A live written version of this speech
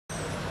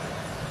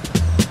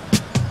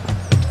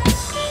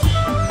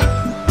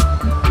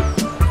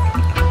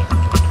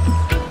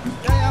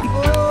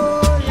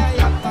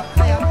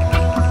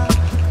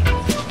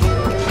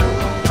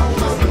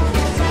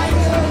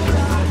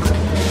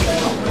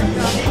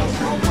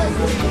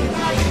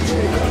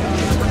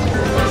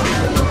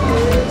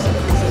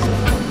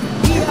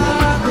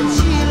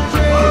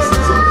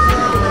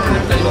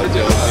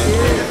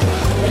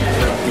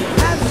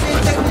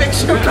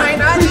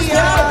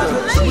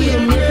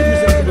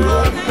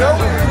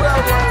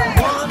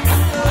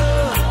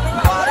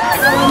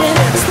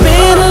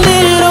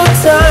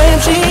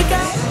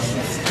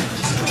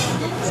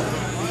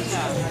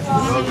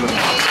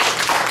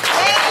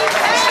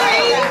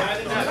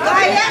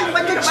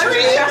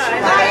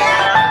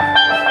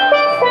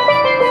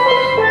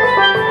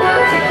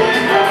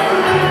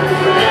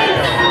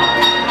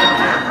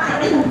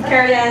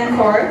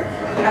Cort.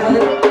 I'm a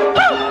little...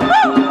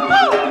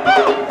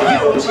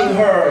 Approaching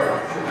her.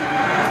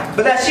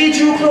 But as she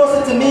drew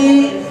closer to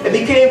me, it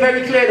became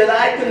very clear that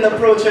I couldn't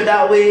approach her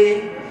that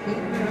way.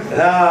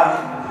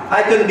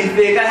 I couldn't be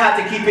fake, I had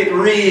to keep it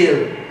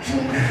real.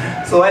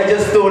 So I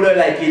just told her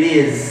like it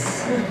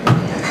is.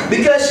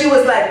 Because she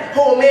was like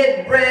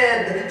homemade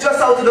bread, just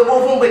out of the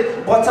oven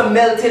with butter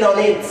melting on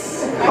it.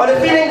 Or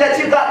the feeling that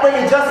you got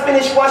when you just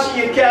finished washing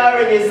your car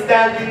and you're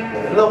standing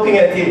looking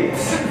at it.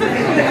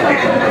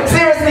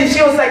 Seriously,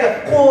 she was like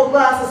a cold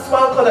glass of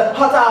swank on a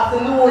hot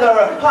afternoon or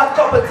a hot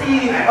cup of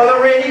tea on a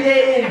rainy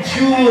day in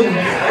June.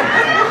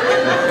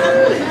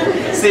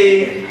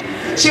 See?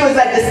 She was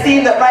like the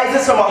steam that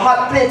rises from a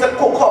hot plate of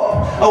cook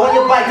up. Or when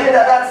you bite into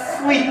that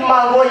sweet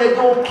mango, you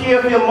don't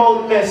care if your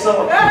mouth mess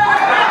up.